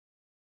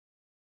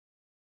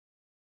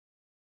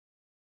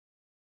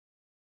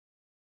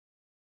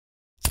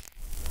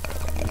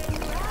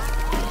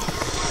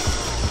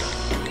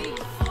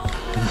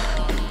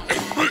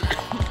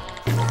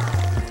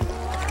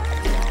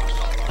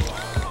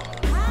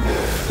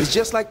It's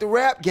just like the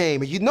rap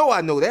game, and you know I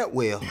know that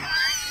well.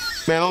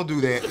 Man, don't do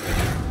that.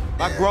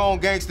 My grown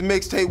gangster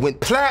mixtape went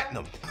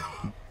platinum.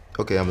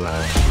 Okay, I'm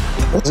lying.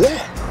 What's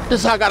that?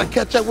 This how I gotta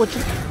catch up with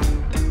you?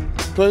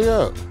 Straight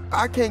up.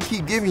 I can't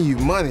keep giving you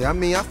money. I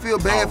mean, I feel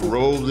bad for...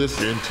 roll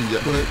this into your...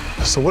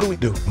 So what do we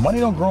do? Money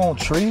don't grow on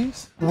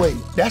trees? Wait,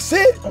 that's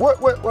it? What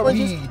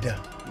Weed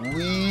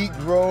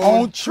grow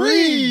on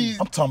trees.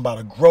 I'm talking about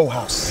a grow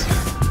house.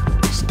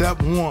 Step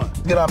one,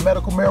 get our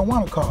medical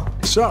marijuana card.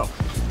 So,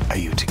 are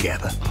you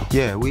together?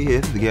 Yeah, we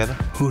here together.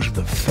 Who's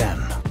the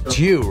fen? It's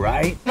you,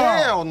 right?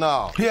 Hell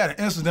no. He had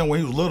an incident when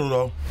he was little,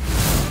 though.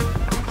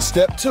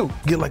 Step two,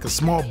 get like a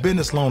small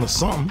business loan or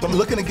something. I'm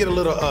looking to get a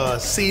little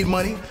seed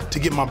money to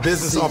get my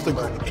business off the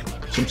ground.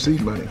 Some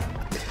seed money.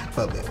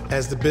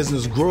 As the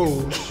business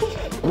grows.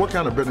 What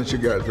kind of business you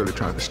guys really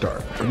trying to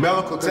start?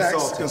 Medical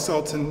Tax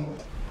consulting.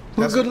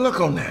 Well, good luck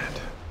on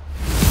that.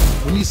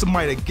 We need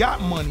somebody that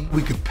got money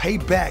we could pay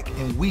back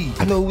in weed.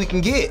 I know who we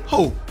can get.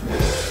 Who?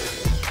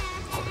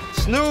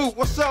 Snoop,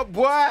 what's up,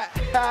 boy?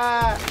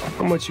 How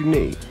much you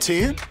need?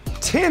 10?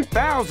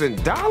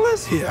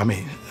 $10,000? Yeah, I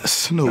mean,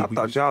 Snoop. I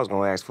thought y'all was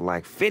gonna ask for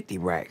like 50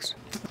 racks.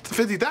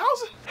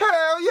 50,000?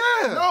 Hell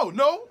yeah.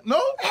 No.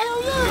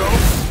 Hell yeah.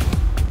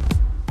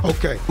 No.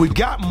 Okay, we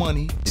got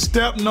money.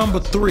 Step number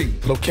 3,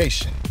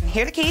 location.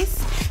 Here are the keys.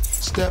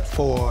 Step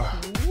 4,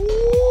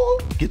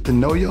 get to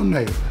know your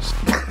neighbors.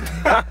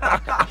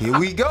 Here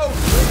we go.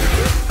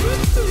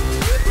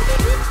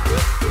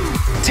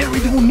 Terry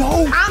don't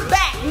know. I'm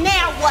back.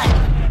 Now what?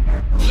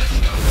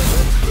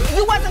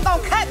 You wasn't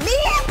gonna cut me in?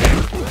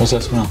 What's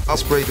that smell? I'll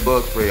spray the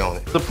bug spray on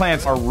it. The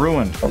plants are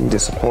ruined. I'm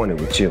disappointed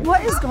with you.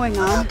 What is going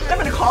on? I'm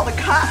gonna call the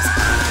cops.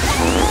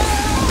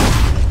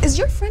 Is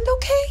your friend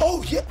okay?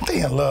 Oh, yeah,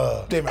 they in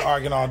love. They've been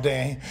arguing all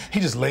day. He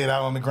just laid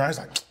out on the ground. He's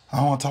like, I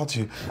don't want to talk to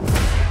you.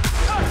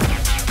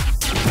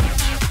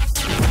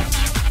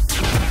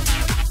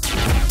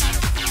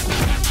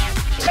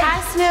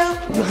 Hi, Snoop.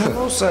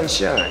 Hello,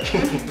 sunshine.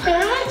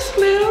 Hi,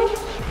 Snoop.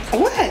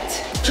 What?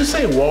 Just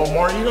say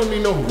Walmart. You don't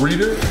need no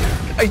greeter.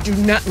 I do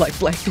not like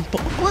black people.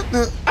 What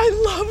the? I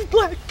love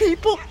black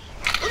people.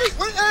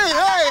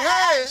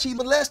 Hey! She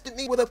molested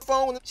me with her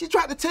phone. She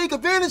tried to take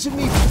advantage of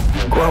me.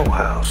 Grow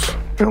house.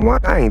 You know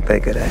what? I ain't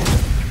think of that.